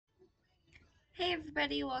Hey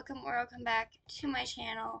everybody, welcome or welcome back to my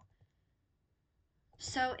channel.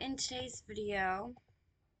 So in today's video,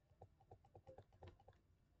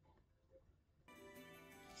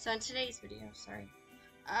 so in today's video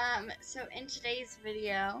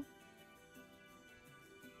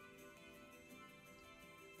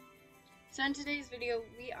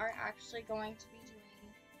we are actually going to be doing,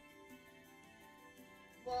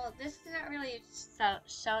 well, this is not really a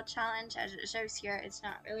shell challenge as it shows here. It's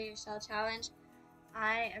not really a shell challenge.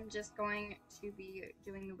 I am just going to be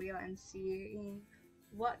doing the wheel and seeing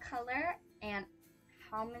what color and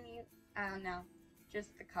how many, I don't know,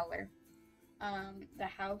 just the color, the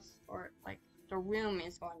house or like the room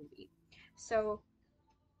is going to be. So,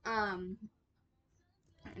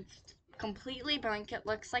 it's completely blank. It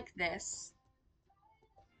looks like this.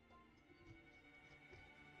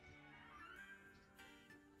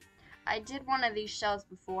 I did one of these shells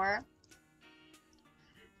before.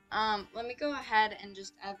 Let me go ahead and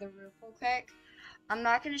just add the roof real quick. I'm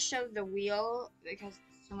not going to show the wheel because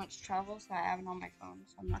it's too much trouble, so I have it on my phone,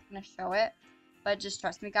 so I'm not going to show it. But just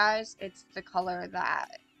trust me, guys, it's the color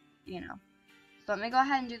that, you know. So let me go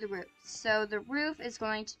ahead and do the roof. So the roof is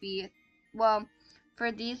going to be, well,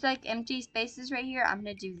 for these like empty spaces right here, I'm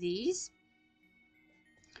going to do these.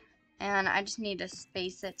 And I just need to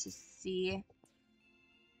space it to see.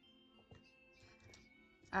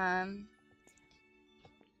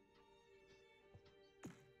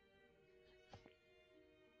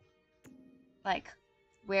 Like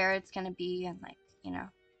where it's gonna be and like, you know.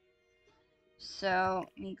 So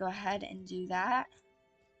let me go ahead and do that.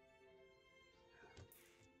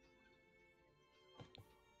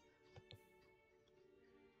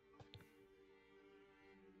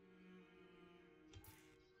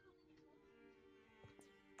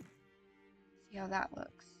 See how that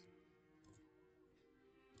looks.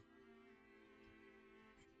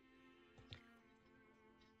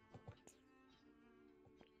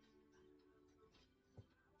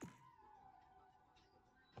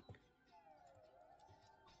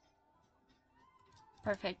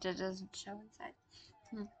 Perfect, it doesn't show inside.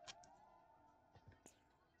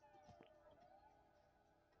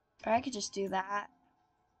 Or I could just do that.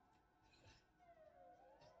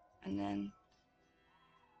 And then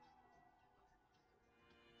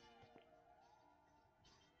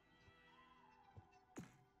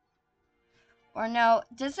or no,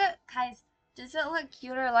 does it, guys, does it look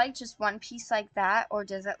cuter like just one piece like that, or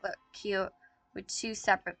does it look cute with two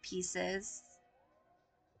separate pieces?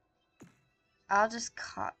 I'll just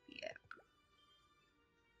copy it.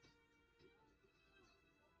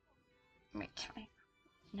 Wait, can I?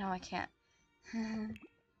 No, I can't.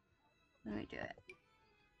 Let me do it.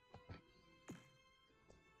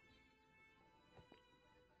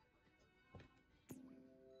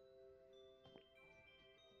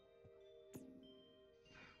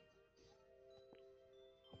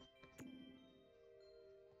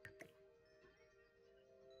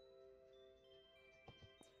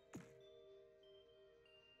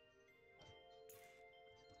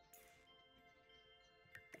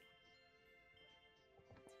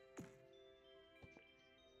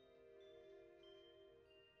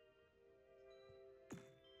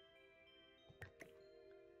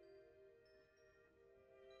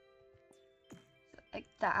 Like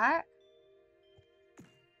that.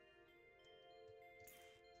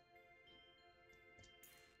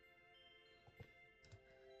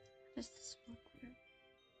 This look weird.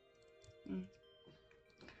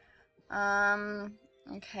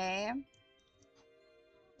 Okay. And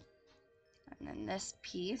then this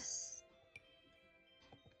piece.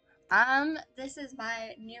 This is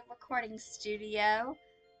my new recording studio,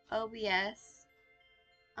 OBS.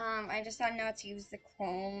 I just don't know how to use the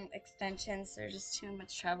Chrome extensions. They're just too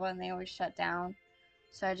much trouble and they always shut down.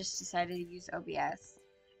 So I just decided to use OBS.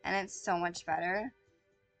 And it's so much better.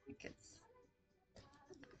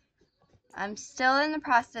 I'm still in the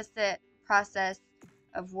process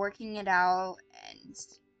of working it out and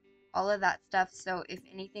all of that stuff. So if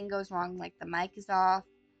anything goes wrong, like the mic is off.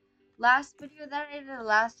 Last video that I did, the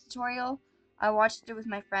last tutorial, I watched it with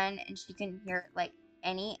my friend and she couldn't hear like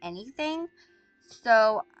anything.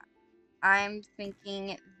 So I'm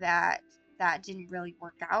thinking that that didn't really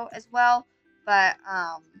work out as well, but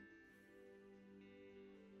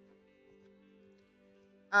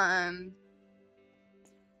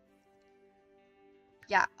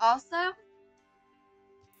yeah, also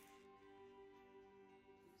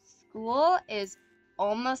school is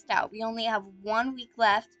almost out. We only have 1 week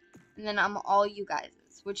left and then I'm all you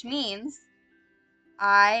guys's, which means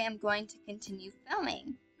I am going to continue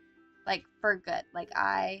filming, like, for good. Like,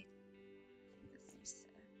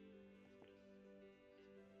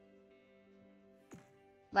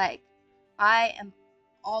 Like, I am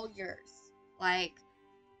all yours. Like,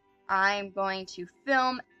 I'm going to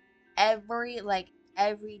film every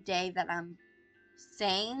day that I'm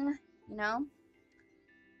saying, you know,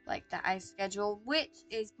 like that I schedule, which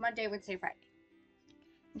is Monday, Wednesday, Friday.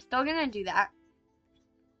 I'm still gonna do that.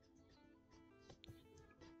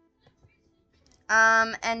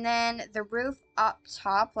 And then the roof up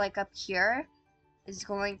top, like up here, is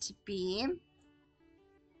going to be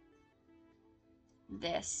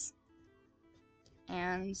this.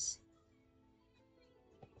 And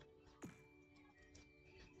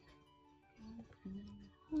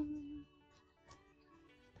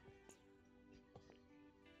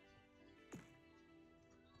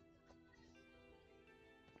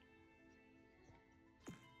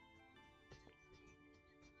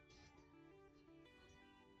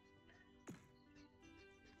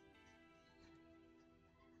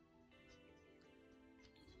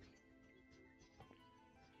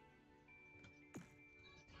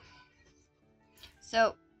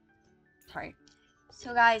so, sorry.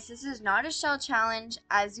 So guys, this is not a shell challenge.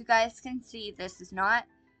 As you guys can see, this is not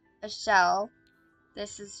a shell.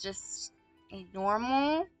 This is just a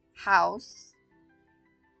normal house.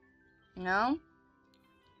 You know?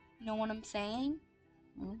 You know what I'm saying?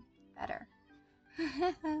 Better.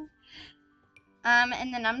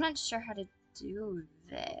 And then I'm not sure how to do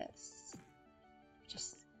this.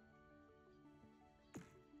 Just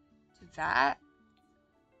do that.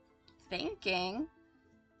 Thinking.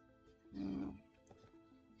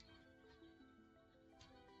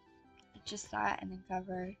 Just that, and then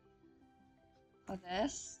cover all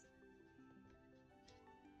this.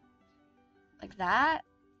 Like that.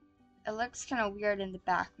 It looks kind of weird in the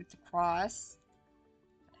back with the cross.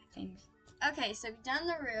 I think. Okay, so we've done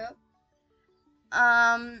the roof.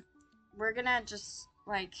 We're gonna just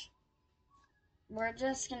we're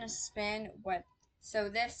just gonna spin what. So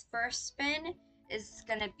this first spin is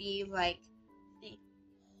gonna be like the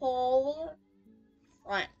whole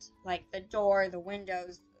front, like the door, the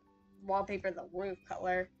windows, wallpaper, the roof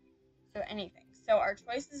color, so anything. So our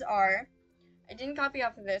choices are, I didn't copy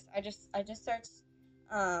off of this. I just searched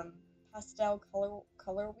pastel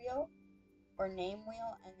color wheel or name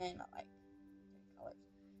wheel, and then like colors.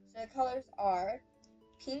 So the colors are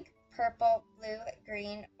pink, purple, blue,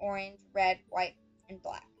 green, orange, red, white, and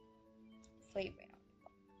black. Sleeve we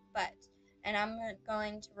don't. And I'm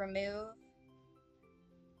going to remove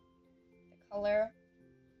the color.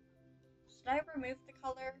 Should I remove the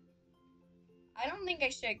color? I don't think I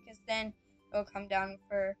should, because then it'll come down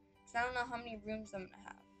because I don't know how many rooms I'm gonna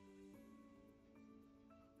have.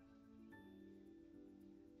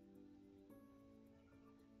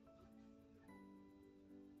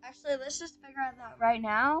 Actually, let's just figure out that right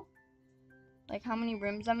now. Like how many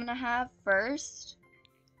rooms I'm gonna have first.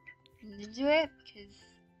 And to do it, because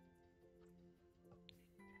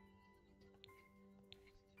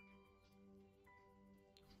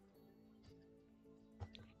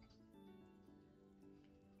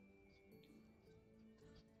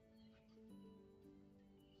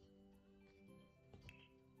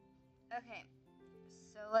okay,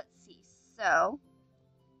 so let's see. So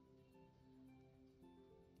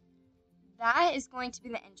that is going to be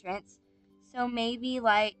the entrance. So maybe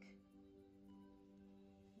like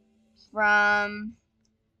from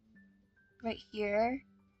right here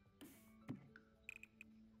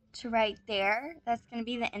to right there, that's going to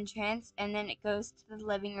be the entrance, and then it goes to the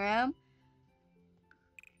living room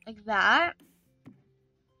like that.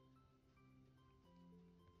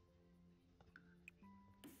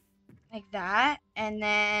 Like that, and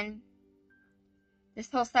then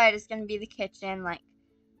this whole side is going to be the kitchen, like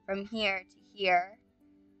from here to here.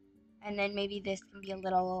 And then maybe this can be a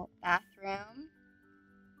little bathroom.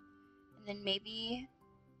 And then maybe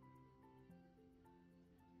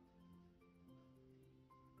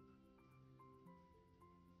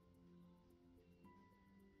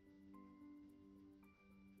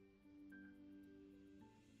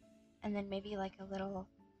like a little,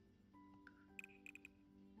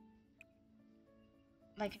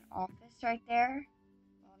 like an office right there.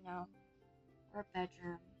 Oh no. Or a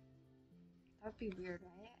bedroom. That would be weird,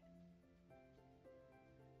 right?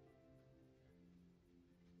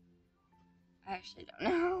 I actually don't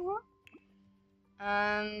know.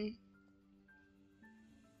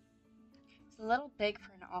 It's a little big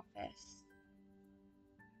for an office.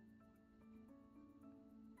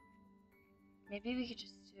 Maybe we could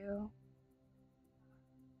just do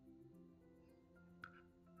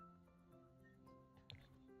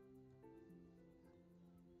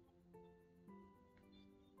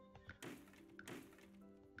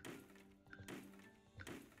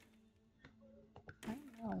I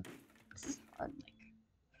don't know. This is hard.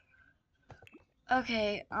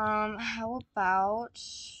 Okay, how about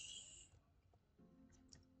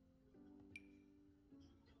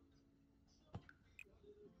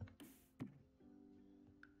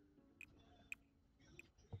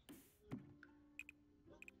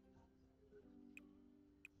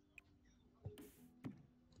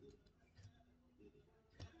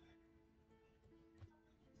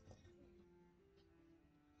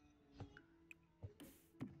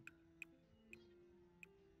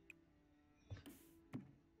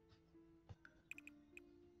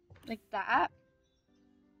like that?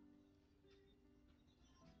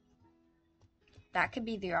 That could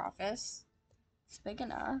be the office. It's big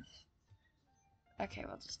enough. Okay,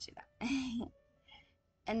 we'll just do that.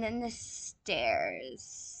 And then the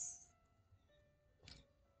stairs.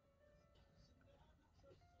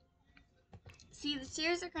 See, the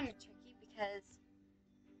stairs are kind of tricky because,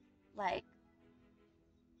 like,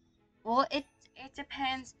 well, it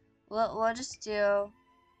depends. We'll just do,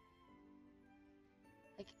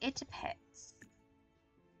 like, it depends.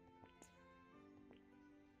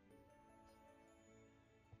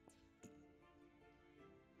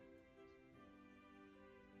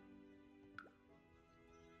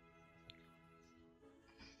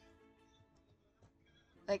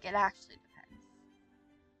 Like, it actually depends.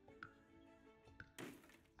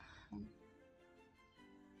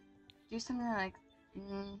 Do something like,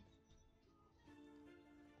 it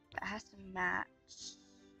has to match.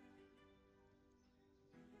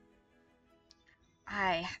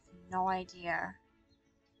 I have no idea.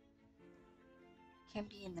 Can't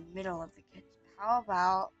be in the middle of the kitchen. How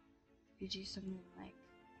about you do something like,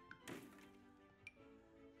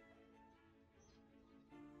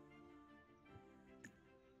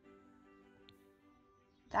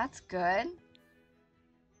 that's good.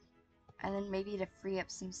 And then maybe to free up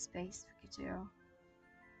some space, we could do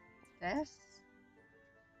this.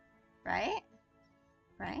 Right?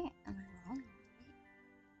 Right? Am I wrong?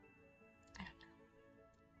 I don't know.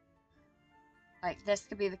 Like, this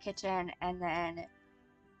could be the kitchen, and then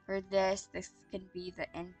for this could be the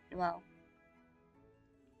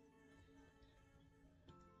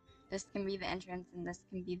this can be the entrance, and this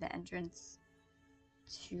can be the entrance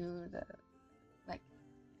to the, like,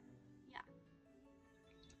 yeah.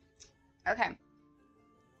 Okay.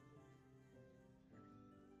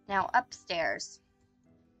 Now, upstairs.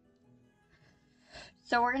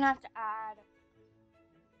 So we're gonna have to add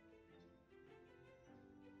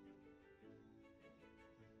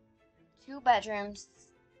two bedrooms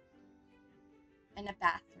and a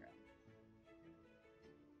bathroom.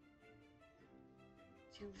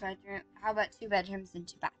 How about 2 bedrooms and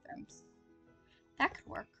 2 bathrooms? That could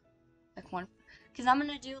work. Like one, because I'm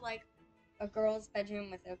gonna do like a girl's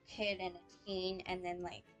bedroom with a kid and a teen, and then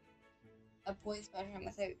like a boy's bedroom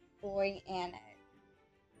with a boy and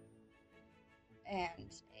a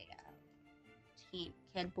kid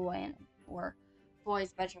boy, and or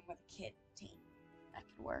boy's bedroom with a kid teen. That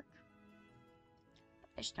could work.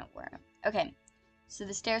 I just don't wear them. Okay, so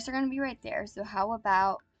the stairs are gonna be right there. So how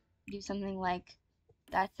about do something like,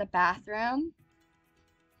 that's a bathroom.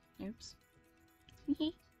 Oops.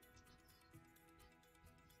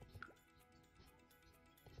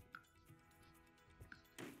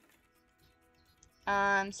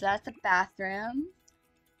 So that's a bathroom.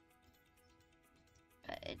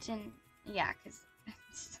 But it didn't, yeah, because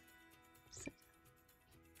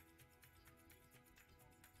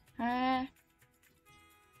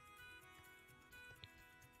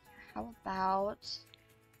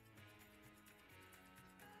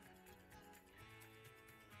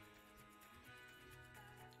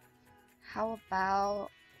how about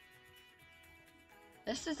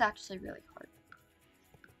this is actually really hard.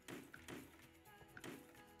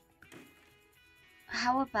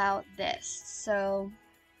 How about this? So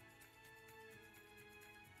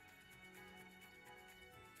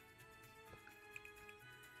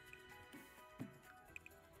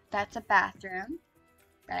that's a bathroom,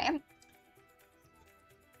 right?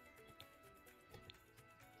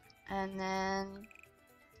 And then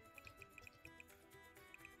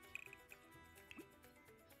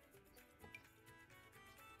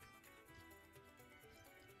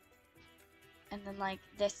like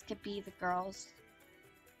this could be the girls'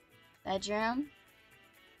 bedroom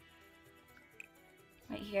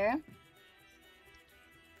right here.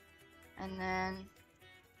 And then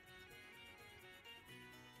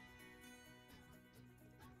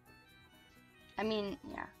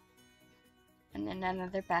yeah. And then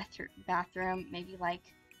another bathroom, maybe like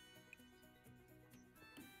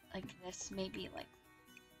this, maybe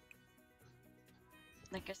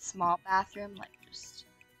like a small bathroom, like just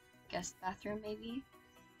guest bathroom maybe.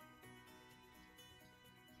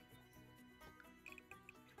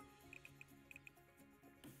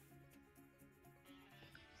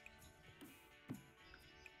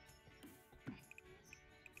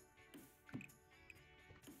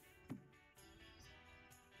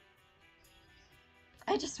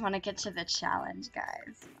 I just want to get to the challenge,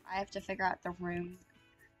 guys. I have to figure out the room.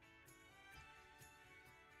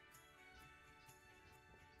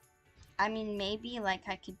 I mean, maybe like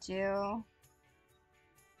I could do,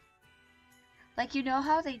 like, you know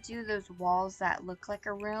how they do those walls that look like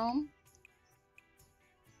a room?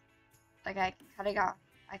 Like I could cut it off.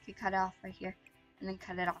 I could cut it off right here and then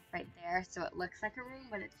cut it off right there so it looks like a room,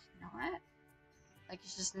 but it's not. Like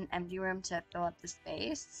it's just an empty room to fill up the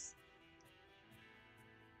space.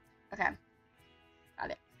 Okay.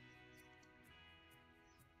 Got it.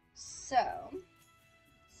 So, let's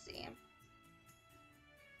see.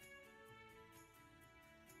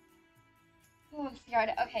 Oh,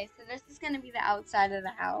 scared. Okay, so this is going to be the outside of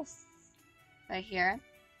the house. Right here.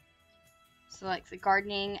 So, like, the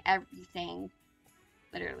gardening, everything.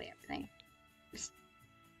 Literally everything.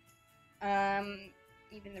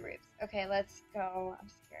 Even the roofs. Okay, let's go. I'm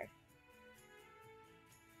scared.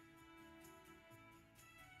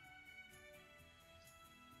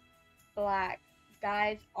 Black.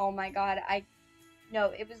 Guys, oh my god, no,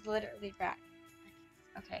 it was literally black.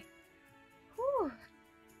 Okay. Whew.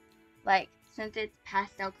 Like, since it's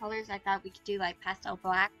pastel colors, I thought we could do, like, pastel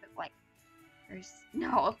black, but, like, there's,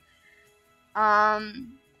 no.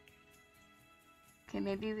 Okay,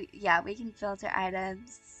 maybe, yeah, we can filter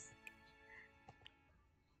items.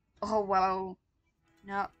 Oh, whoa.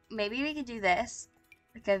 No, maybe we could do this.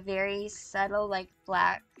 Like, a very subtle, like,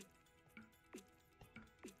 black.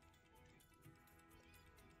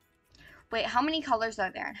 Wait, how many colors are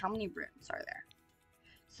there and how many rooms are there?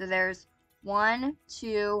 So there's 1,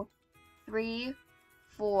 2, 3,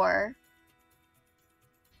 4,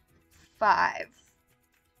 5.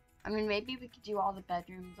 I mean, maybe we could do all the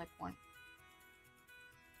bedrooms like one.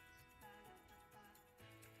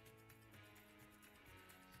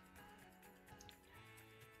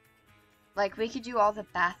 Like, we could do all the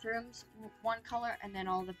bathrooms one color and then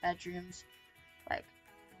all the bedrooms like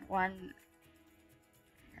one.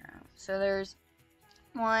 So there's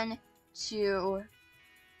 1, 2,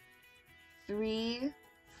 3,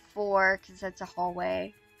 4, because that's a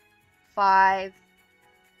hallway. 5.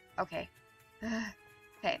 Okay.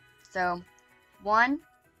 Okay, so 1,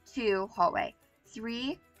 2, hallway.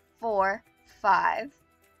 3, 4, 5.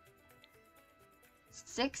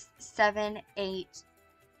 6, 7, 8,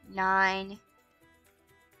 9.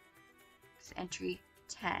 Entry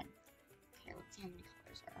 10. Okay, let's see how many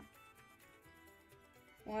colors are.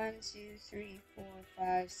 1, 2, 3, 4,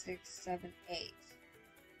 5, 6, 7, 8.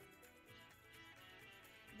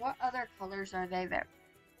 What other colors are there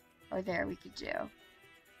we could do?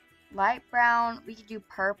 Light brown. We could do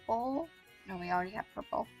purple. No, we already have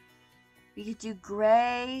purple. We could do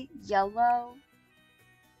gray, yellow.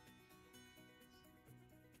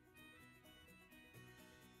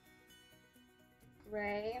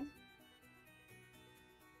 Gray.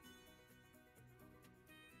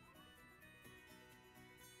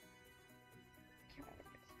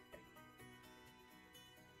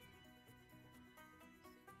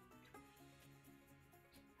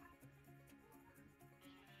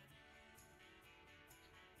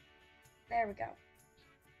 There we go.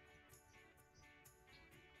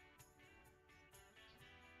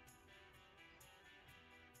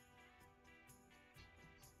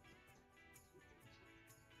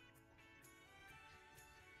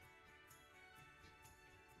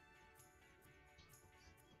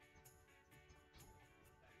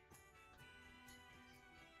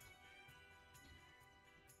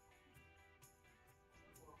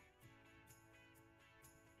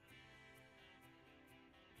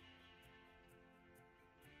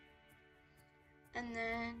 And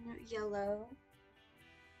then yellow.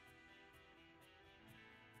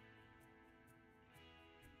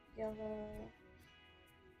 Yellow.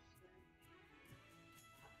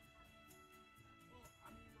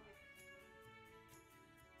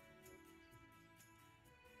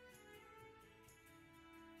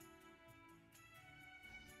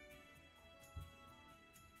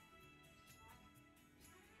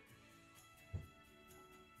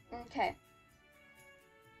 Okay.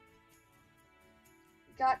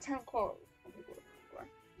 Got 10 clothes.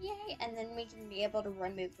 Yay! And then we can be able to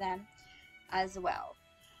remove them as well.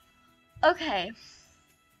 Okay.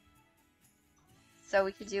 So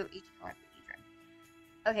we could do each color for each room.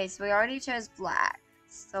 Okay, so we already chose black.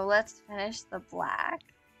 So let's finish the black.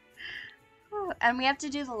 Oh, and we have to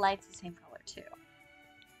do the lights the same color too.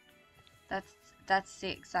 That's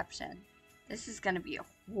the exception. This is gonna be a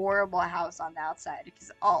horrible house on the outside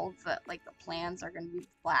because all of the the plans are gonna be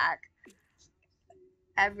black.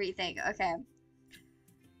 Everything. Okay.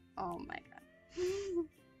 Oh my god.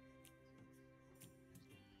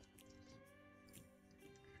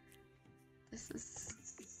 This is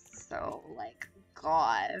So, like,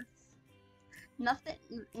 God. Nothing,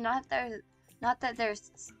 not that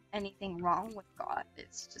there's anything wrong with God.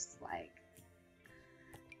 It's just like,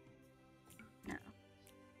 no.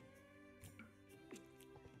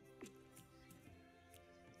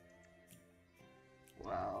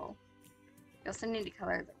 Whoa. You also need to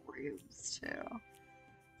color the roofs too.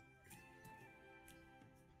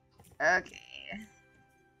 Okay.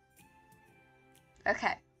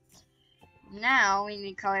 Okay. Now we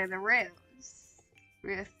need to color the roofs.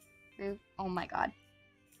 Roof. Oh my God.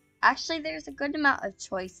 Actually, there's a good amount of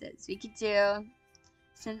choices we could do.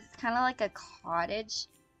 Since it's kind of like a cottage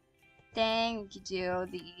thing, we could do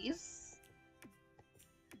these.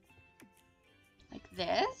 Like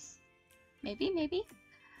this. Maybe.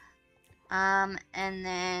 And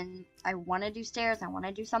then I want to do stairs. I want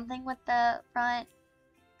to do something with the front.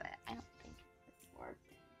 But I don't think it's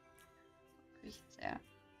working. So,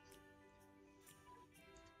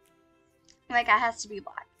 like, it has to be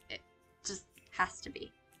black. It just has to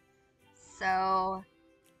be. So,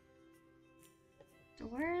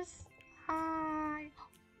 doors. Hi.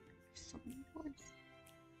 So many doors.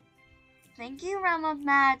 Thank you, Realm of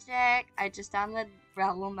Magic. I just downloaded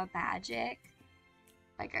Realm of Magic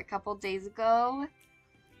like a couple days ago.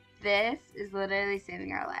 This is literally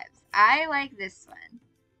saving our lives. I like this one.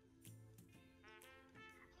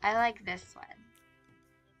 I like this one.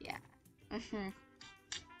 Yeah.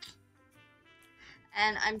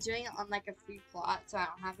 And I'm doing it on like a free plot, so I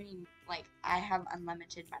don't have any, like, I have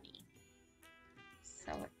unlimited money.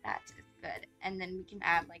 So that is good. And then we can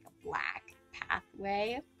add like a black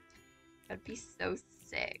pathway. That'd be so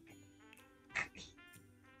sick.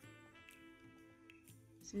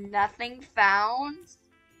 There's nothing found.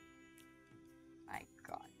 My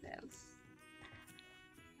goodness.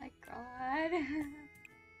 My God.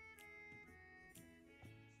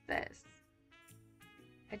 What's this?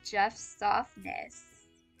 Adjust softness.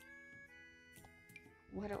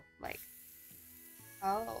 What, like,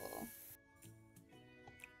 oh.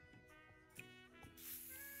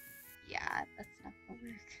 Yeah, that's not gonna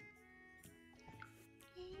work.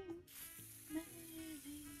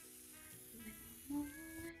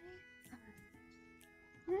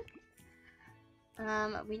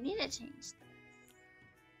 We need to change this.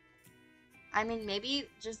 I mean, maybe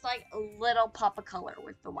just like a little pop of color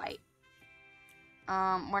with the white.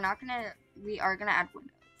 We are gonna add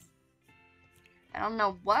windows. I don't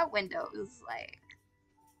know what windows, like,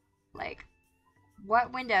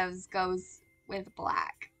 what windows goes with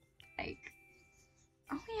black? Like,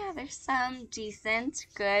 oh yeah, there's some decent,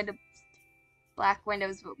 good black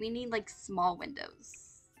windows, but we need like small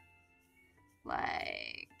windows.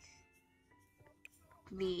 Like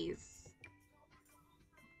these,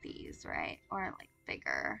 right? Or like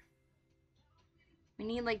bigger. We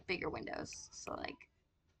need like bigger windows. So like,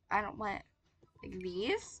 I don't want like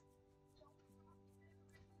these.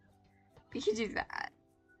 We could do that.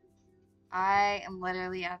 I am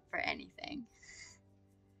literally up for anything.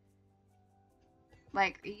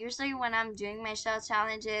 Like, usually when I'm doing my shell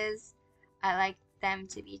challenges, I like them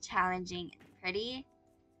to be challenging and pretty.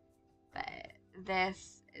 But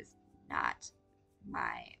this is not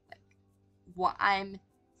my, like, what I'm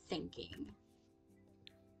thinking.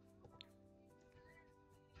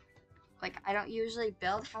 Like, I don't usually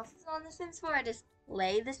build houses on The Sims 4. I just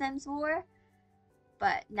play The Sims 4.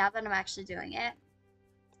 But now that I'm actually doing it,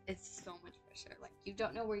 it's so much pressure. Like, you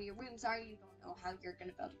don't know where your rooms are. You don't know how you're going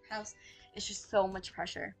to build your house. It's just so much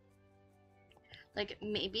pressure. Like,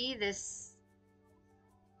 maybe this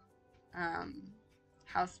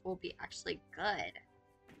house will be actually good.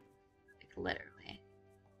 Like, literally.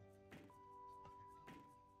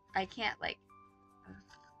 I can't, like...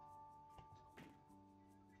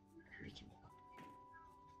 We can...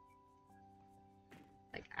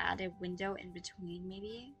 like, add a window in between,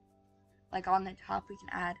 maybe? Like, on the top, we can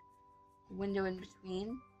add a window in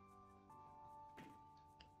between.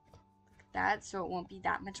 Like that, so it won't be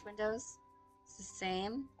that much windows. It's the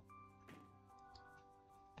same.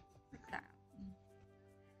 Like that.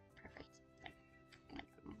 Perfect.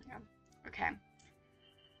 Okay.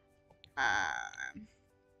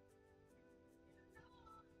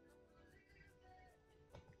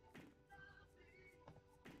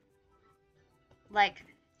 Like,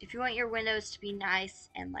 if you want your windows to be nice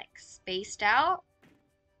and, like, spaced out,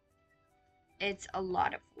 it's a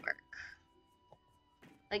lot of work.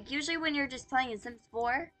 Like, usually when you're just playing in Sims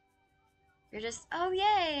 4, you're just, oh,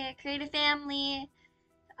 yay, create a family.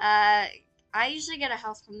 I usually get a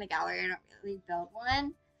house from the gallery. I don't really build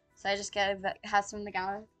one. So I just get a house from the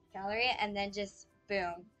gallery, and then just,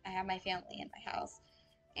 boom, I have my family in my house.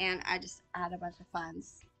 And I just add a bunch of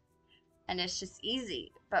funds. and it's just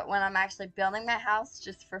easy. But when I'm actually building my house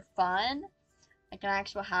just for fun, like an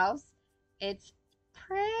actual house, it's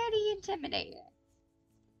pretty intimidating.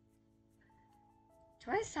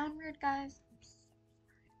 Do I sound weird, guys?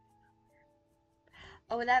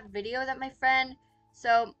 Oh, that video that my friend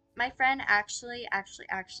actually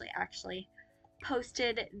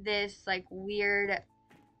posted this like weird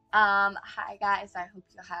hi guys, I hope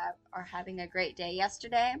you are having a great day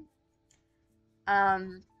yesterday.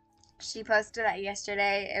 She posted that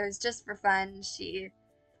yesterday. It was just for fun.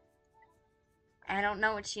 I don't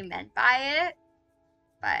know what she meant by it,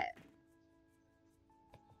 but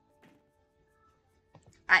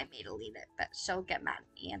I may delete it, but she'll get mad at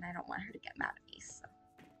me, and I don't want her to get mad at me, so.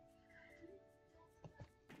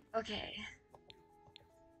 Okay.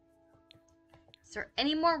 Is there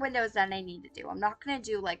any more windows that I need to do? I'm not going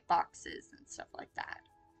to do, like, boxes and stuff like that.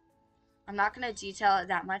 I'm not going to detail it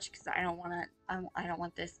that much because I don't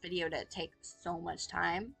want this video to take so much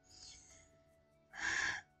time.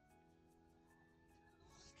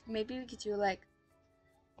 Maybe we could do, like,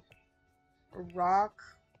 a rock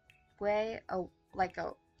way. Oh, like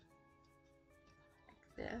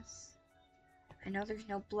this. I know there's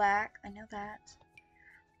no black. I know that.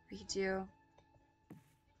 We could do.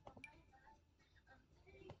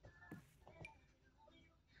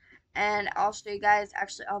 And I'll show you guys.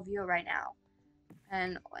 Actually, I'll view it right now.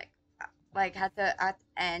 And like at the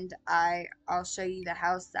end, I'll show you the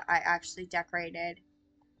house that I actually decorated.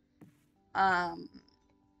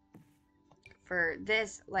 For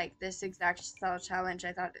this exact style challenge,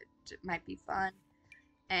 I thought it might be fun,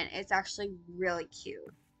 and it's actually really cute.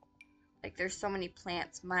 Like, there's so many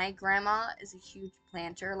plants. My grandma is a huge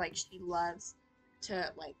planter. Like, she loves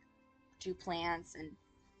to like do plants and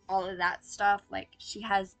all of that stuff. Like, she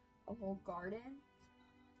has a whole garden.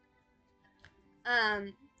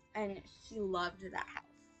 And she loved that house.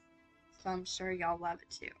 So I'm sure y'all love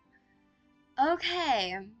it too.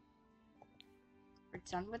 Okay. We're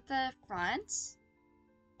done with the front.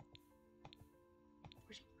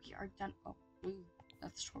 We are done. Oh, ooh,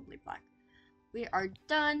 that's totally black. We are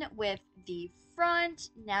done with the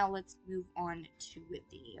front. Now let's move on to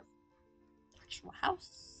the actual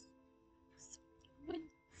house.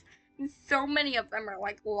 So many of them are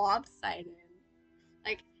like lopsided.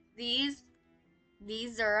 Like these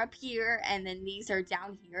are up here, and then these are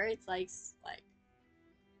down here. It's like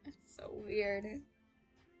it's so weird. I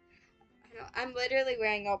know, I'm literally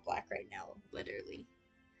wearing all black right now. Literally.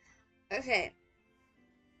 Okay.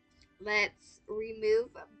 Let's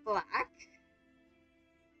remove black.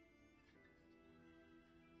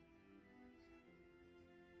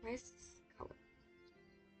 Where's this color?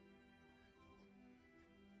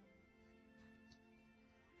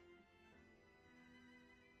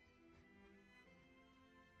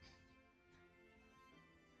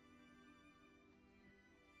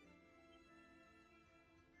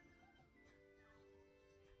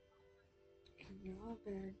 In your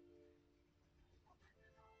bed.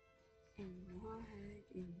 In your head,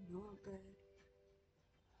 in your bed.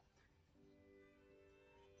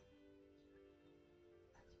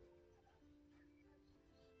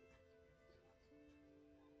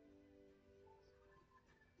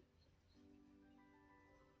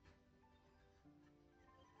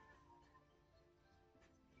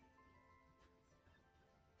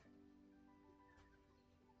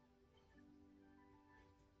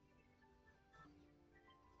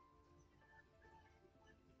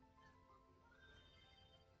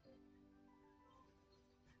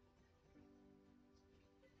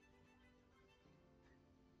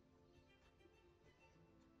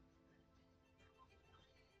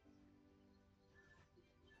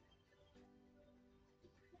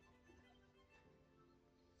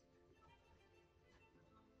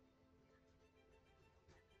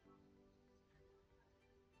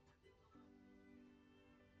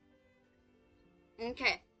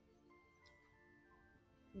 Okay.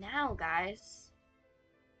 Now, guys,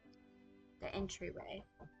 the entryway.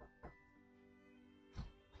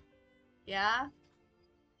 Yeah?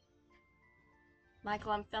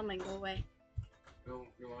 Michael, I'm filming. Go away. You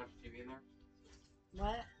watch TV in there?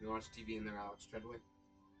 What? You watch TV in there, Alex Treadway?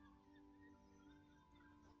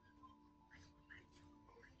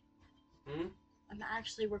 Hmm? I'm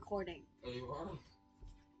actually recording. Oh, you are?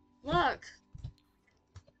 Look!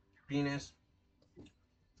 Penis.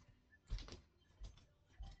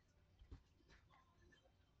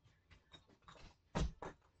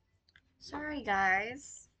 Sorry,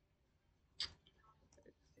 guys.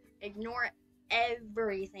 Ignore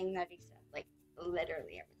everything that he said. Like,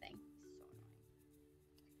 literally everything.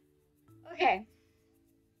 So annoying. Okay.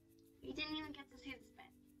 You didn't even get to see the spin.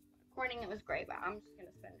 Recording it was great, but I'm just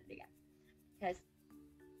gonna spin it again. because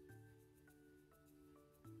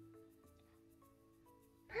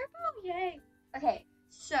purple, yay. Okay,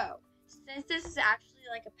 so since this is actually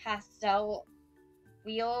like a pastel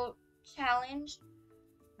wheel challenge,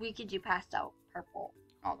 we could do pastel purple,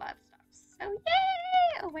 all that stuff. So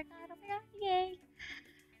yay! Oh my god, yay!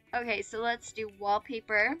 Okay, so let's do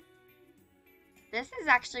wallpaper. This is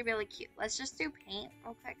actually really cute. Let's just do paint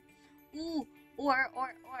real quick. Ooh, or,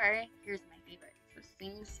 here's my favorite. So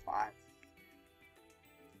sing spots.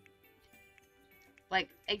 Like,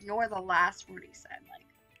 ignore the last word he said. Like,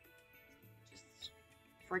 just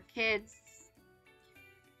for kids.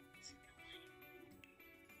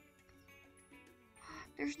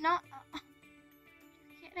 There's not.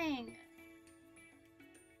 You're kidding.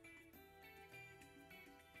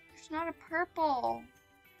 There's not a purple.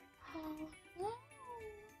 Oh, no.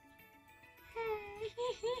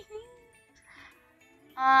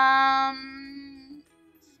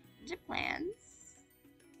 Plans.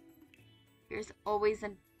 Here's always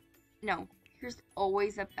a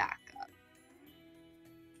backup.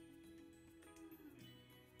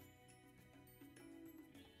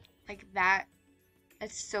 Like that.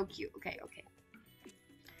 That's so cute. Okay.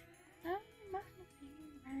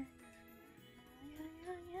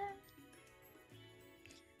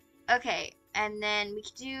 Okay, and then we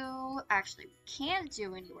can't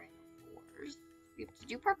do any random floors. We have to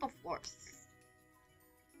do purple floors.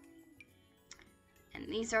 And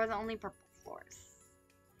these are the only purple floors.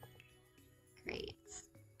 Great.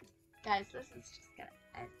 Guys, this is just gonna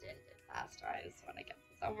end it faster. I just want to get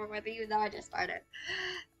this over with, even though I just started.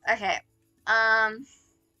 Okay.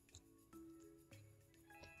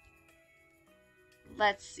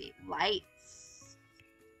 Let's see. Lights.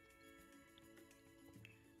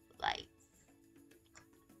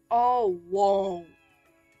 Oh, whoa.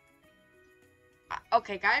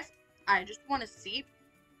 Okay, guys. I just want to see.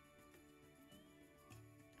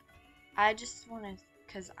 I just want to,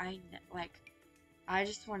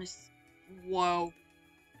 whoa.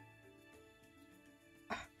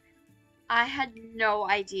 I had no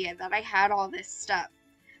idea that I had all this stuff.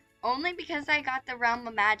 Only because I got the Realm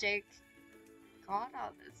of Magic. Got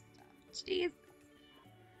all this stuff. Jeez.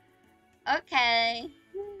 Okay.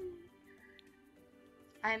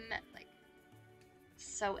 I'm, like,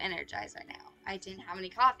 so energized right now. I didn't have any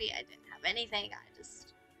coffee. I didn't have anything. I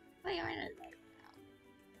just, I'm energized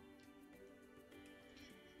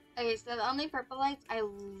now. Okay, so the only purple lights, I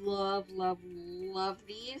love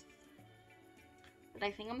these. But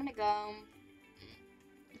I think I'm gonna go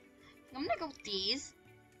with these.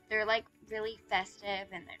 They're, like, really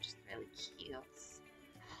festive, and they're just really cute.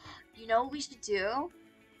 You know what we should do?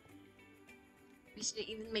 We should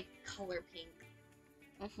even make color pink.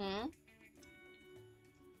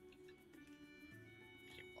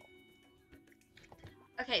 Beautiful.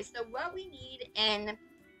 Okay, so what we need in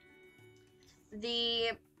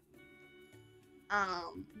the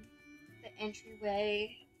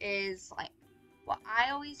entryway is, like, what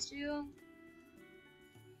I always do.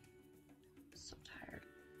 I'm so tired.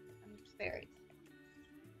 I'm just very tired.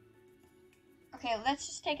 Okay, let's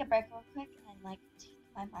just take a break real quick and, like, take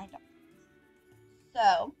my mind off.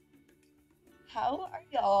 So, how are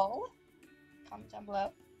y'all? Comment down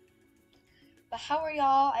below. But how are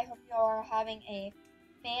y'all? I hope y'all are having a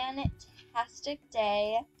fantastic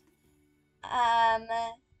day.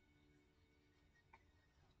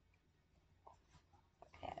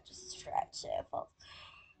 Okay, I just stretched it. It felt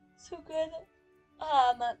so good.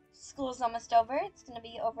 School's almost over. It's gonna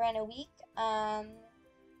be over in a week.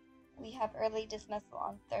 We have early dismissal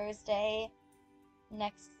on Thursday,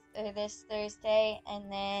 this Thursday, and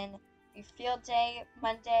then we have field day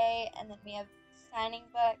Monday, and then we have signing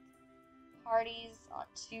book parties on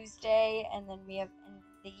Tuesday, and then we have end of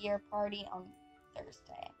the year party on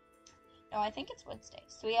Thursday. No, I think it's Wednesday.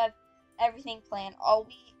 So we have everything planned all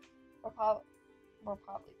week. We're probably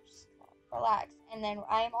just relax. And then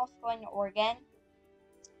I am also going to Oregon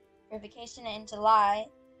for vacation in July.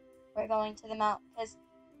 We're going to the mountain because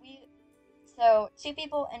so 2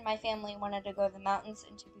 people in my family wanted to go to the mountains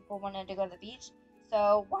and 2 people wanted to go to the beach.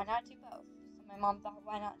 So why not do both? So my mom thought,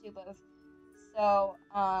 why not do both? So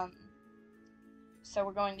so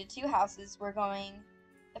we're going to 2 houses.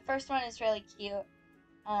 The first one is really cute.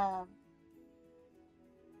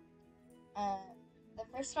 The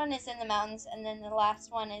first one is in the mountains, and then the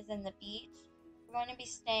last one is in the beach. We're going to be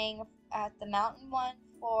staying at the mountain one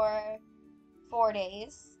for 4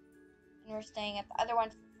 days, and we're staying at the other one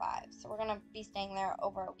for 5. So we're going to be staying there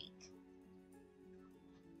over a week.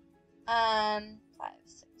 5,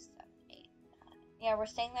 6, 7, 8, 9. Yeah, we're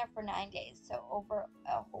staying there for 9 days, so over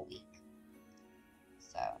a whole week.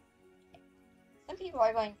 So, some people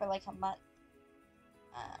are going for like a month.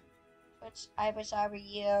 which I wish I were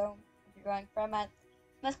you. If you're going for a month,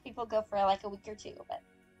 most people go for like a week or two, but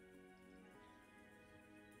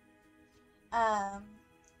and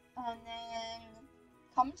then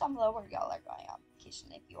comment down below where y'all are going on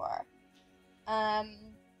vacation if you are.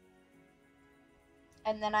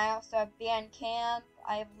 And then I also have band camp.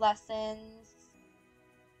 I have lessons.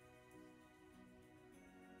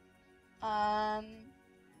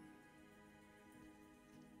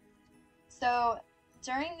 So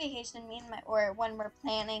during vacation, when we're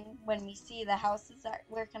planning, when we see the houses that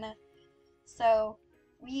we're gonna, so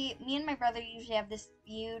me and my brother usually have this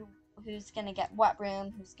feud, who's gonna get what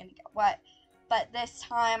room, who's gonna get what, but this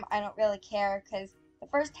time I don't really care, because the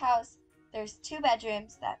first house, there's 2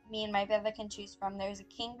 bedrooms that me and my brother can choose from. There's a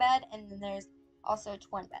king bed, and then there's also a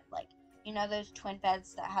twin bed, like, you know those twin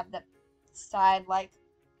beds that have the side, like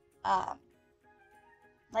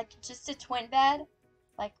just a twin bed,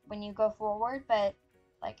 like when you go forward, but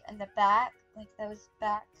like in the back, like those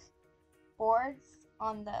back boards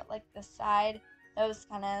on the, like the side, those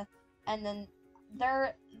kind of, and then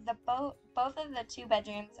both of the 2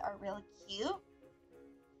 bedrooms are really cute.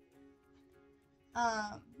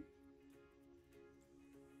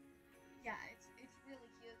 Yeah, it's really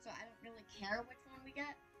cute, so I don't really care which one we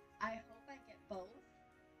get. I hope I get both.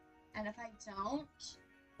 And if I don't,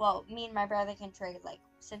 well, me and my brother can trade, like,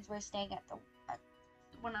 since we're staying at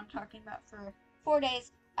when I'm talking about for 4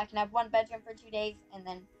 days, I can have 1 bedroom for 2 days, and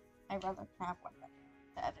then my brother can have 1 bedroom,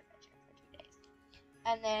 the other bedroom for 2 days.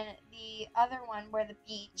 And then the other one, where the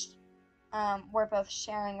beach, we're both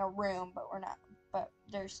sharing a room, but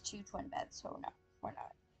there's 2 twin beds, so no, we're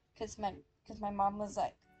not. Because my mom was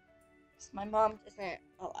like, my mom doesn't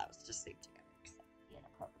allow us to sleep together, because that would be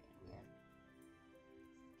inappropriate and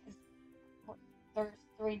weird.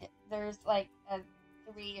 Because there's like a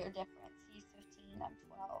 3-year difference. He's 15, I'm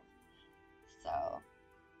 12. So,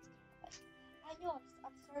 I know,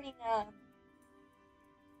 I'm starting,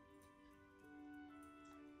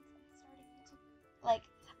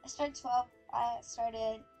 I started 12,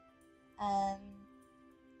 actually, I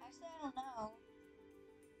don't know.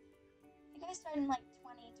 I think I started in, like,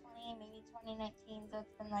 2020, maybe 2019, so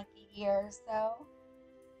it's been, like, a year or so.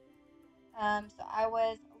 So I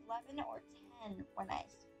was 11 or 10 when I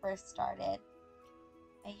first started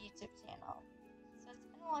a YouTube channel. So it's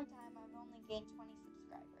been a long time. I've only gained 20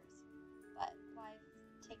 subscribers, but life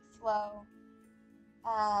takes slow.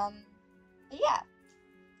 But yeah,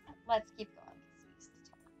 let's keep going, because we used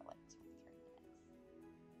to talk for like 23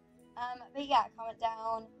 minutes. But yeah, comment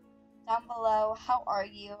down below, how are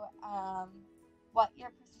you, what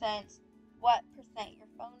percent your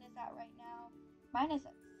phone is at right now. Mine is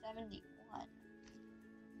at 71.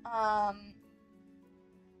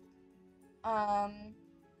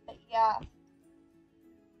 But yeah,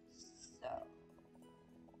 so,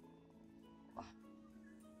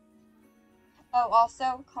 oh,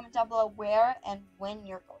 also, comment down below where and when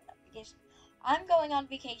you're going on vacation. I'm going on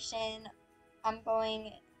vacation. I'm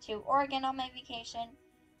going to Oregon on my vacation,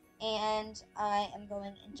 and I am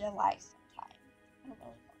going in July sometime. I don't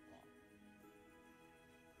really know when.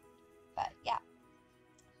 But yeah.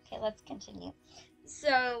 Okay, let's continue.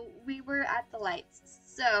 So, we were at the lights.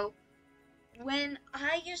 So, when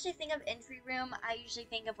I usually think of entry room, I usually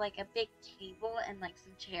think of like a big table and like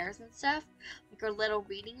some chairs and stuff, like a little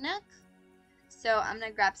reading nook. So I'm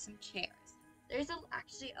gonna grab some chairs. There's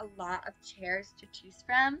actually a lot of chairs to choose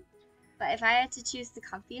from, but if I had to choose the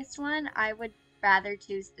comfiest one, I would rather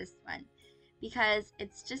choose this one, because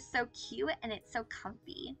it's just so cute and it's so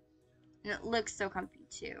comfy, and it looks so comfy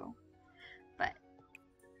too. But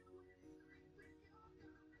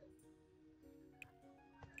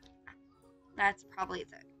that's probably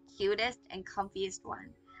the cutest and comfiest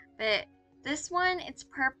one. But this one, it's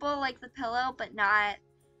purple like the pillow, but not,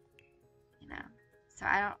 you know. So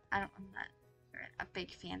I'm not a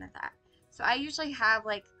big fan of that. So I usually have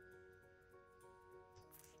like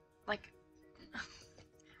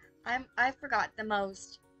I forgot the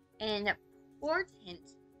most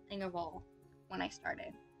important thing of all when I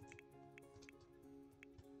started.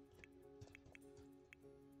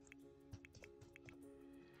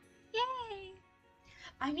 Yay!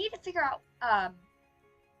 I need to figure out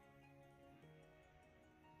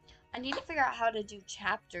how to do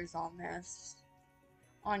chapters on this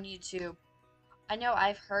on YouTube. I know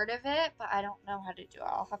I've heard of it, but I don't know how to do it.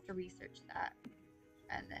 I'll have to research that.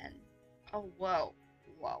 And then, oh, whoa.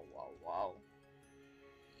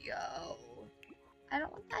 Yo. I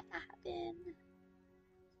don't want that to happen.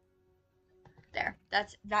 There.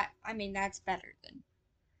 That's better than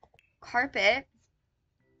carpet.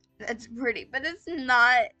 That's pretty, but it's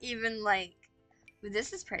not even like,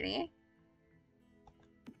 this is pretty.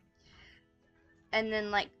 And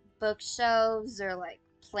then like bookshelves or like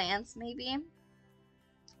plants maybe.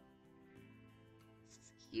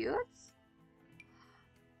 It's cute.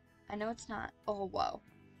 I know it's not. Oh, whoa.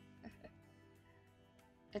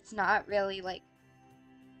 It's not really like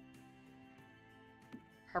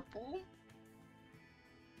purple.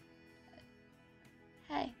 But,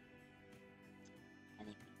 hey.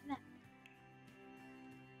 Anything for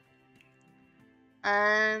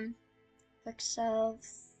that.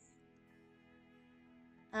 Bookshelves.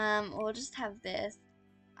 We'll just have this.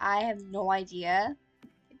 I have no idea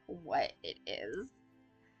what it is.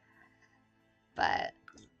 But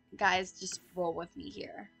guys, just roll with me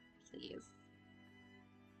here, please.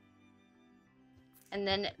 And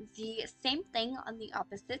then the same thing on the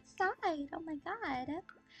opposite side. Oh my god.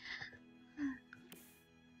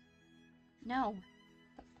 No.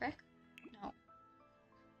 The frick? No.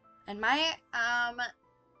 And my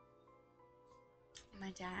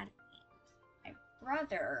dad and my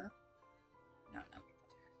brother, no,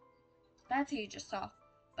 that's who you just saw.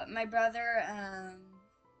 But my brother,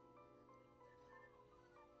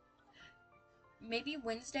 maybe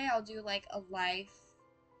Wednesday I'll do like a life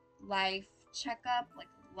checkup, like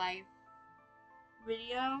a life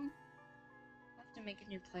video. I have to make a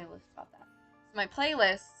new playlist about that. So my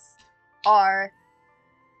playlists are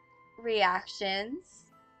reactions,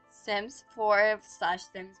 Sims 4 / Sims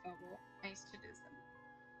Mobile. I used to do Sims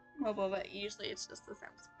Mobile, but usually it's just the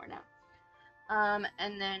Sims 4 now.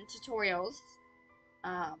 And then tutorials.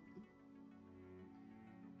 I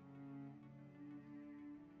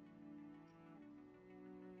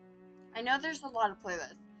know there's a lot of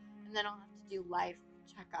playlists, and then I'll have to do life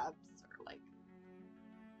checkups or like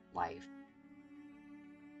life.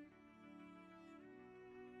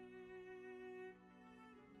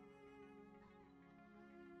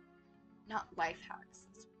 Not life hacks.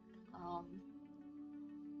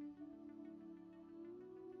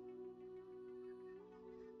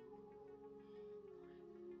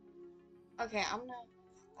 Okay, I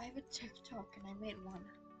have a TikTok and I made one.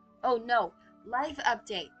 Oh no, life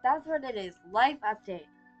update. That's what it is. Life update.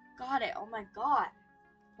 Got it. Oh my god.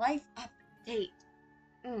 Life update.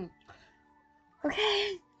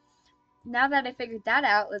 Okay. Now that I figured that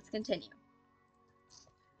out, let's continue.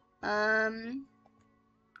 Okay.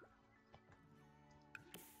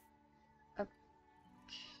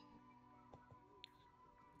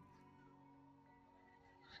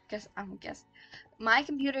 Guess my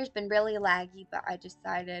computer's been really laggy, but I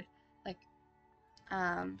decided like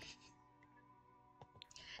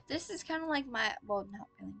this is kind of like my, well, not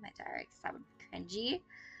really my diary because that would be cringy,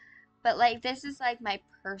 but like this is like my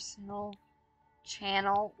personal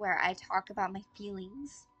channel where I talk about my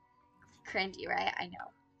feelings. Cringy, right? I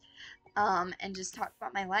know. And just talk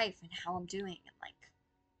about my life and how I'm doing and like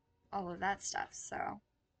all of that stuff. So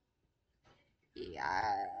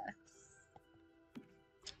yeah.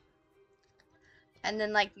 And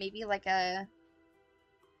then like maybe like a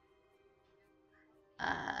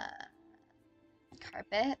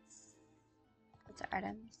carpets. What's the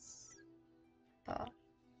items? Oh.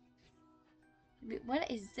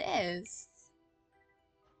 What is this?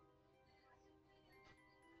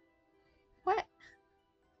 What?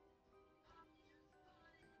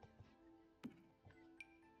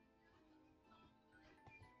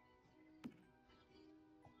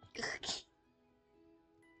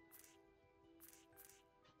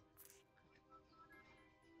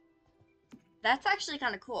 That's actually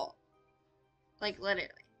kind of cool. Like, literally.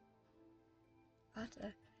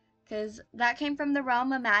 Because that came from the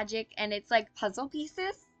realm of magic, and it's like puzzle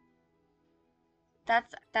pieces.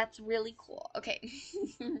 That's really cool. Okay.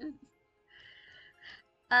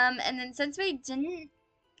 And then since we didn't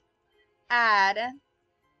add,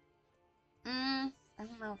 I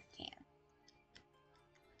don't know if we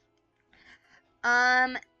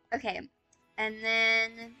can. Okay. And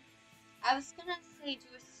then I was gonna say do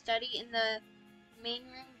a study in the main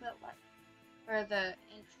room, but what? For the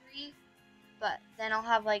entry, but then I'll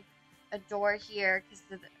have like a door here because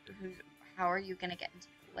how are you gonna get into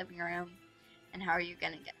the living room, and how are you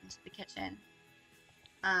gonna get into the kitchen?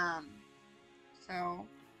 So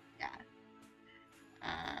yeah.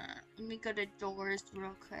 Let me go to doors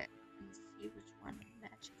real quick and see which one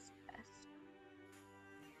matches best.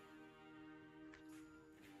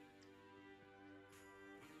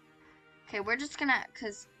 Okay, we're just gonna,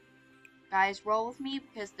 guys, roll with me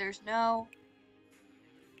because there's no,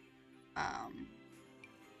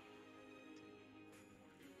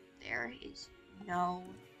 there is no,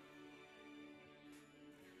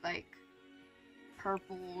 like,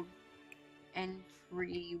 purple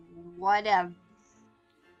entry, whatever,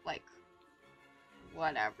 like,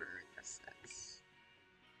 whatever this is.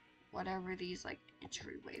 whatever these like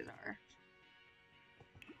entryways are.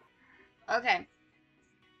 Okay.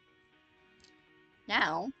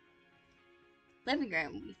 Now, living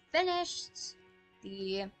room. We finished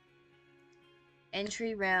the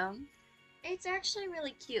entry room. It's actually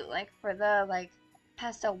really cute, like for the like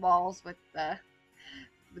pastel walls with the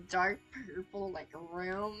dark purple like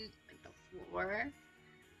room, like the floor.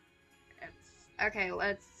 It's okay.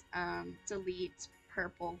 Let's delete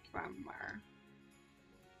purple from our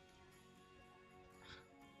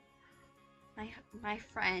my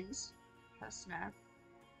friend Husna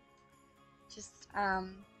just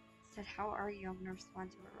said, "How are you?" I'm gonna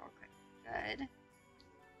respond to her real quick. Good.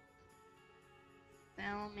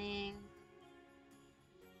 Filming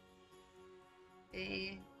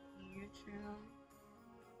a YouTube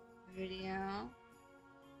video.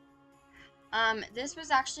 This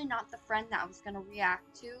was actually not the friend that I was gonna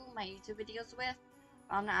react to my YouTube videos with.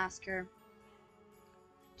 I'm gonna ask her,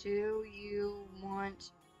 do you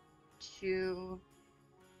want to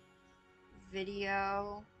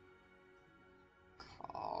video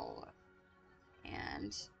call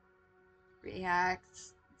and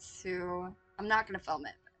react to, I'm not gonna film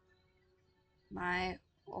it, my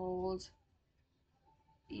old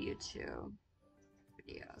YouTube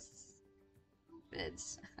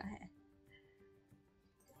vids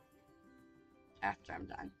after I'm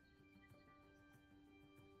done.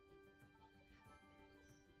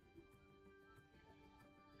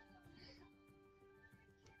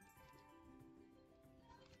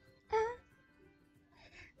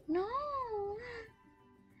 No.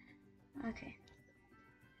 Okay.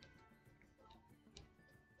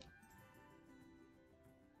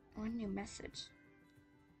 One new message.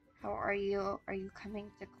 How are you? Are you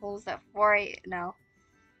coming to Kohl's at 4 a.m.? No.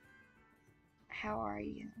 How are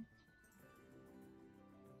you?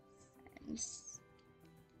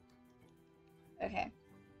 Okay.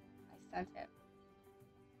 I sent it.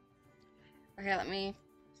 Okay, let me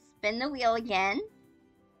spin the wheel again.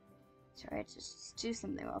 Sorry, just do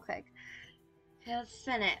something real quick. Okay, let's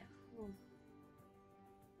spin it. Ooh.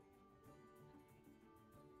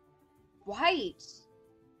 White.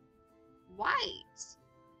 White.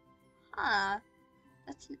 Huh.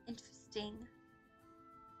 That's an interesting.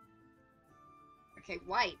 Okay,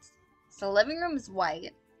 white. So living room is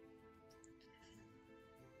white.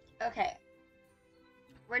 Okay.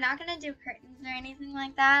 We're not gonna do curtains or anything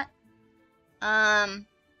like that.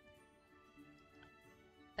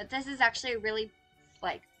 But this is actually a really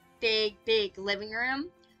like big living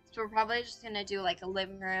room. So we're probably just gonna do like a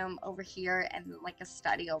living room over here and like a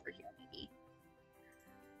study over here maybe.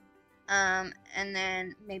 And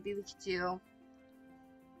then maybe we could do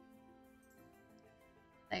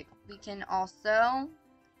like we can also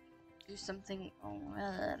do something.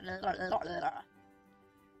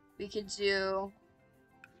 We could do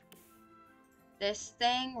this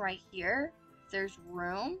thing right here. There's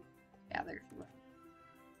room. Yeah, there's room.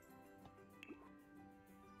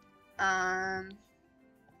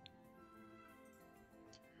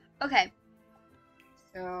 Okay.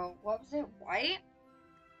 So, what was it? White?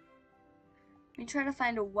 Let me try to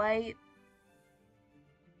find a white.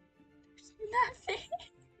 There's nothing.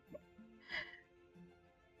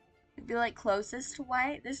 It'd be like closest to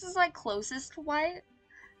white. This is like closest to white.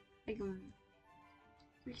 Like,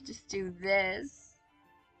 we could just do this.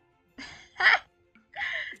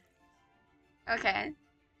 Okay.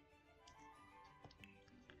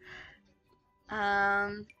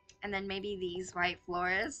 And then maybe these white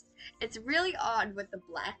floors. It's really odd with the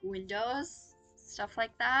black windows, stuff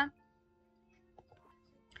like that.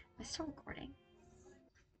 Am I still recording?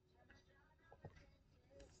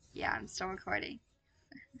 Yeah, I'm still recording.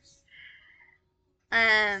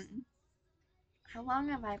 How long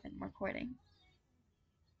have I been recording?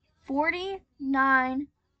 49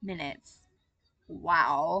 minutes.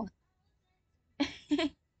 Wow.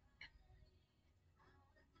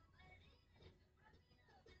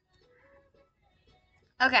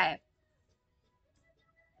 Okay.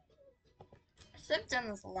 I should have done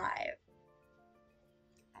this live.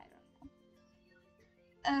 I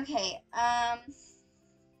don't know. Okay, I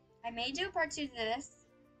may do a part 2 to this.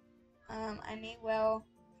 I may well.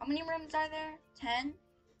 How many rooms are there? 10?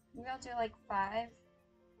 Maybe I'll do like 5.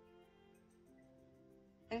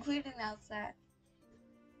 Including the outside.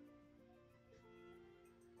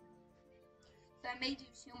 So I may do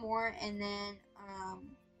 2 more and then,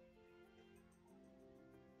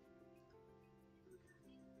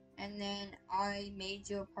 I may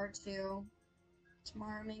do a part 2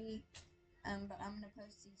 tomorrow maybe. But I'm gonna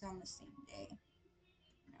post these on the same day.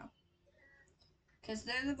 You know. Because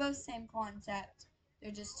they're both same concept.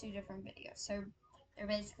 They're just 2 different videos. So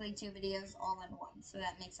They're basically 2 videos all in one, so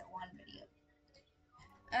that makes it 1 video.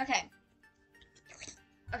 Okay.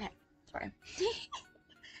 Okay, sorry.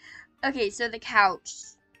 Okay, so the couch.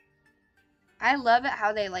 I love it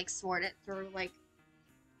how they like sort it through like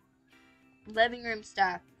living room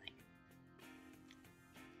stuff.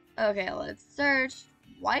 Okay, let's search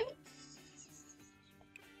white.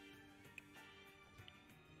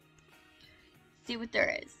 See what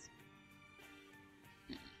there is.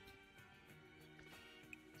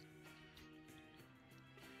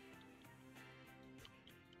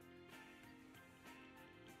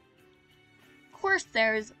 Of course,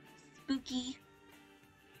 there's spooky.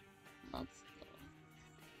 Let's go.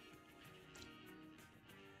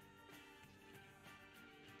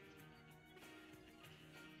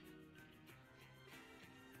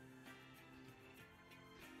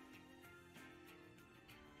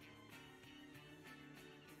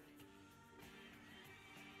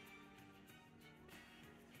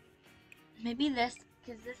 Maybe this,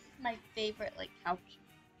 because this is my favorite like couch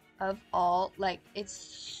of all. Like, it's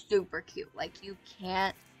super cute. Like, you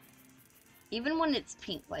can't, even when it's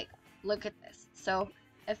pink, like, look at this. So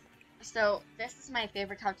this is my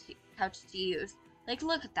favorite couch to use. Like,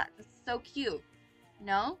 look at that. It's so cute.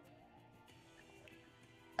 No?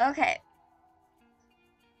 Okay.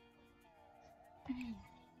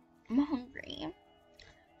 I'm hungry.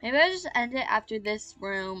 Maybe I'll just end it after this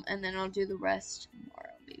room, and then I'll do the rest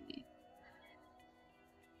tomorrow, maybe.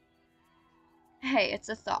 Hey, it's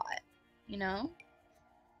a thought, you know?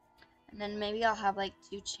 And then maybe I'll have like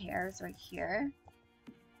 2 chairs right here.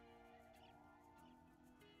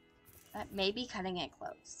 That may be cutting it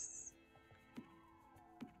close.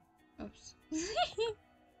 Oops.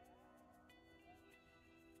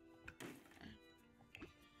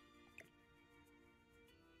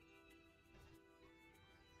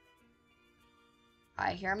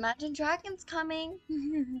 I hear Imagine Dragons coming.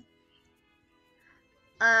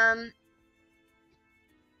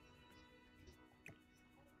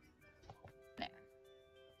 There.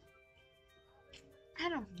 I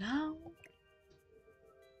don't know.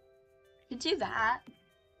 Could do that.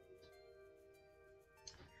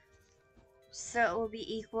 So it will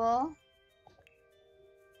be equal.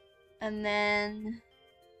 And then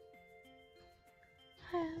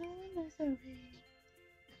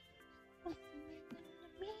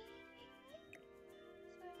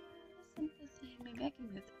maybe I can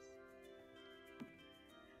move this.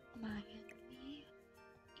 My enemy.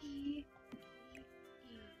 E.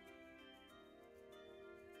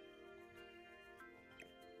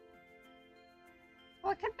 Oh,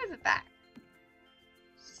 I could move it back.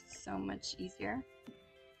 So much easier.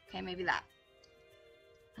 Okay, maybe that.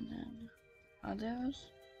 And then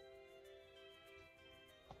others.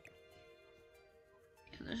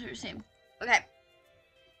 Yeah, those are the same. Okay.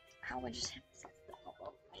 How would I just have this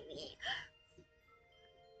on my knee?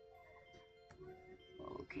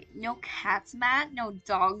 Okay, no cats mat, no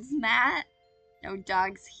dogs mat, no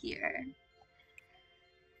dogs here.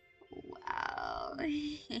 Wow.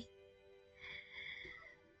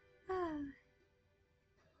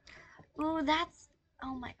 Oh, that's,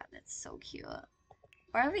 oh my god, that's so cute.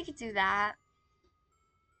 Or we could do that.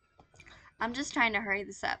 I'm just trying to hurry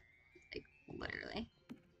this up. Like, literally.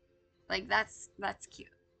 Like, that's cute.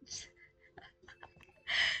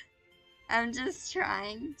 I'm just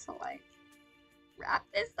trying to, like, wrap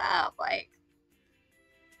this up, like.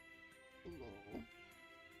 Ooh.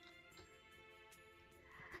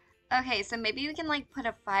 Okay, so maybe we can, like, put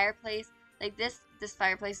a fireplace. Like, this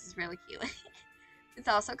fireplace is really cute. It's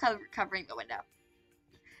also covering the window.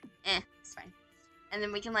 It's fine. And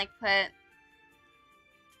then we can, like, put...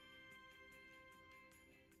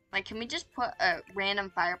 Like, can we just put a random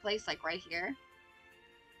fireplace, like, right here?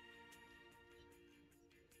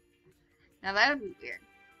 Now, that would be weird.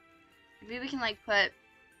 Maybe we can, like, put...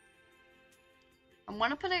 I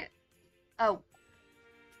want to put it... Oh.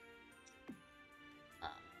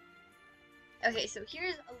 Okay, so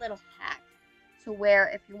here's a little hack to where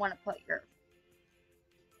if you want to put your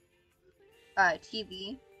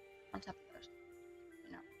TV on top of yours,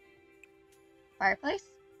 you know, fireplace,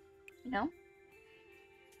 you know.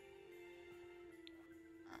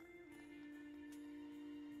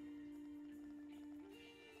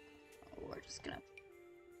 Oh, we're just gonna.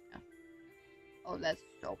 Yeah. Oh, that's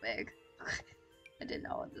so big. I didn't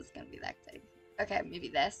know it was gonna be that big. Okay, maybe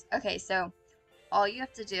this. Okay, so all you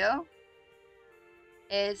have to do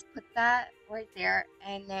is put that right there,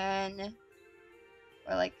 and then,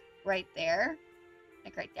 or like right there,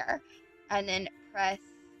 like right there, and then press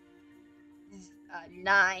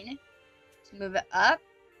 9 to move it up,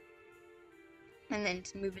 and then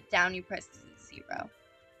to move it down you press 0.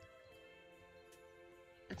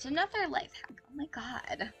 It's another life hack. Oh my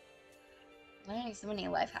god. I'm learning so many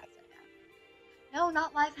life hacks right now. No,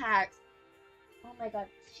 not life hacks. Oh my god,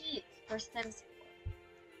 cheats for Sims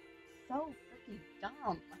 4. So freaking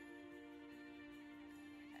dumb.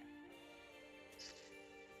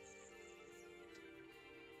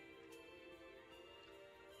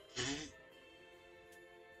 Okay.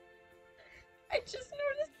 I just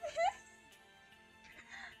noticed this.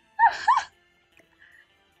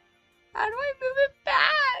 How do I move it back?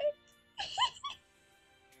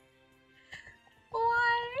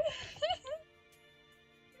 Why?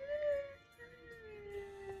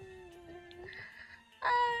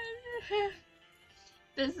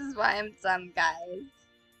 This is why I'm dumb, guys.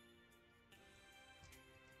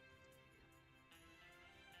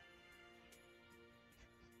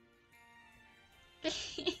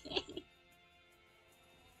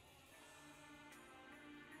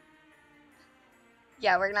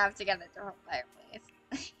 Yeah, we're gonna have to get a different fireplace.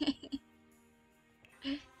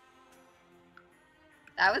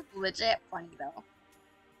 That was legit funny though.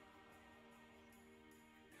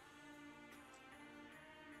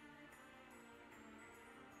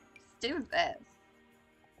 Just do this.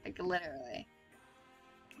 Like literally.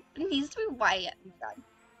 It needs to be white. Oh my god.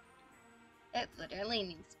 It literally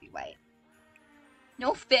needs to be white.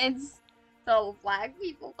 No offense to black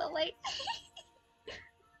people, but like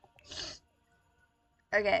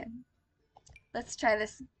okay. Let's try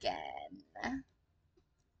this again.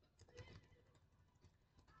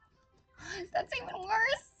 That's even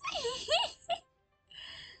worse.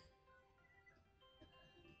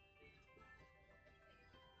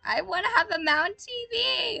 I want to have a mount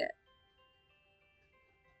TV.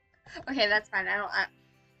 Okay, that's fine.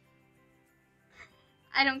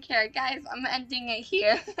 I don't care, guys. I'm ending it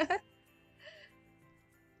here.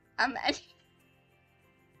 I'm ending.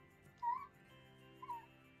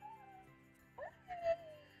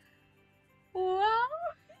 Wow.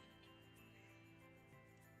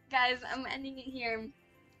 Guys, I'm ending it here.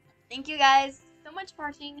 Thank you guys so much for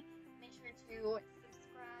watching. Make sure to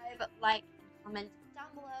subscribe, like, and comment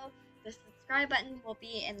down below. The subscribe button will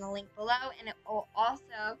be in the link below, and it will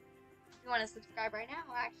also, if you want to subscribe right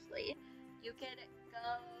now, actually, you could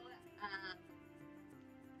go,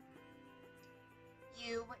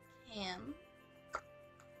 you can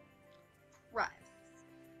press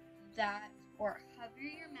that or hover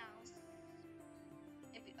your mouse.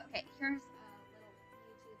 Okay, here's a little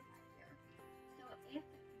YouTube hack here. So if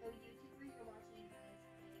the YouTuber you're watching has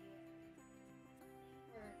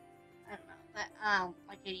I don't know,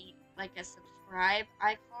 but like a subscribe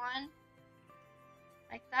icon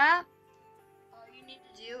like that, all you need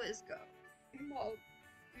to do is go.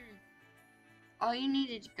 All you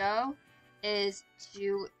need to go is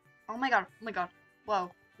to oh my god,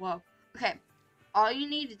 whoa. Okay, all you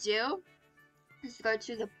need to do is go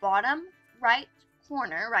to the bottom right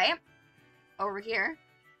corner, right over here,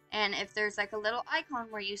 and if there's like a little icon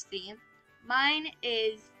where you see, mine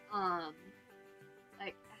is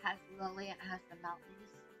like it has lily, it has the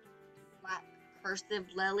mountains, black cursive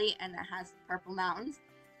lily, and it has purple mountains.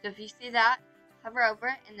 So if you see that, hover over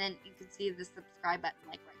it, and then you can see the subscribe button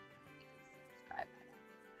like right here. Subscribe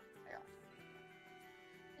button.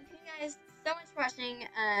 Thank you guys so much for watching.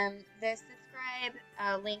 The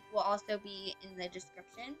subscribe link will also be in the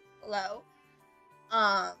description below.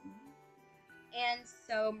 And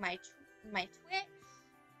so my Twitch, Twitch,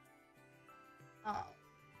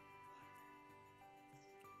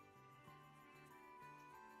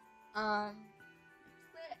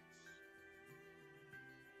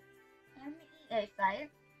 MEA site,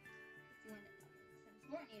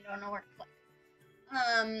 if you don't know where to click.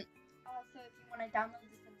 Also, if you want to download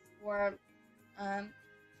the Sims 4,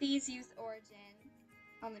 please use Origin,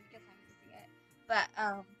 only because I'm using it. But,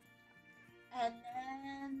 and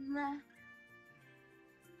then,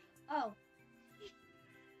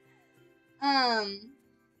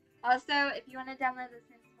 also, if you want to download the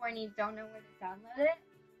Sims 4 and you don't know where to download it,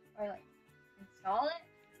 or, like, install it,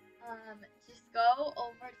 just go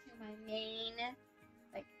over to my main,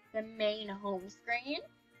 like, the main home screen,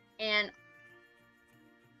 and,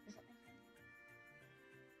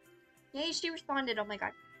 yay, she responded, oh my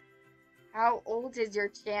god. How old is your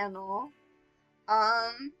channel?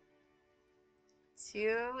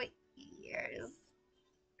 2 years.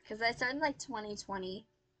 Because I started in, like, 2020.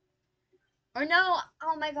 Or no,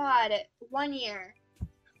 oh my god, 1 year.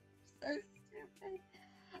 So stupid.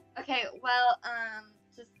 Okay, well,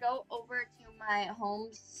 just go over to my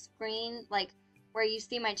home screen, like, where you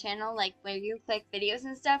see my channel, like, where you click videos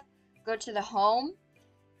and stuff, go to the home,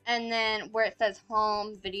 and then where it says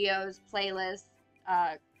home, videos, playlists,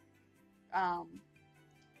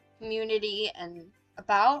 community, and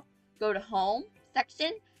about, go to home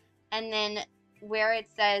section, and then where it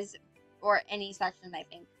says, or any section, I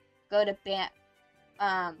think, go to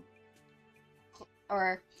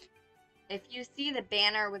or if you see the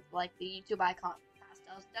banner with like the YouTube icon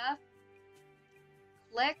pastel stuff,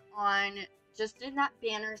 click on, just in that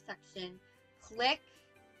banner section, click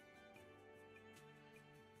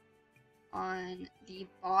on the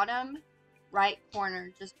bottom right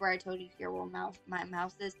corner, just where I told you here where my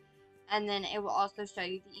mouse is, and then it will also show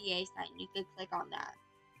you the EA sign. You could click on that,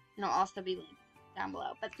 and it'll also be linked down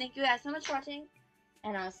below. But thank you guys so much for watching,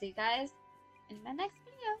 and I'll see you guys in my next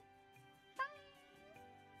video.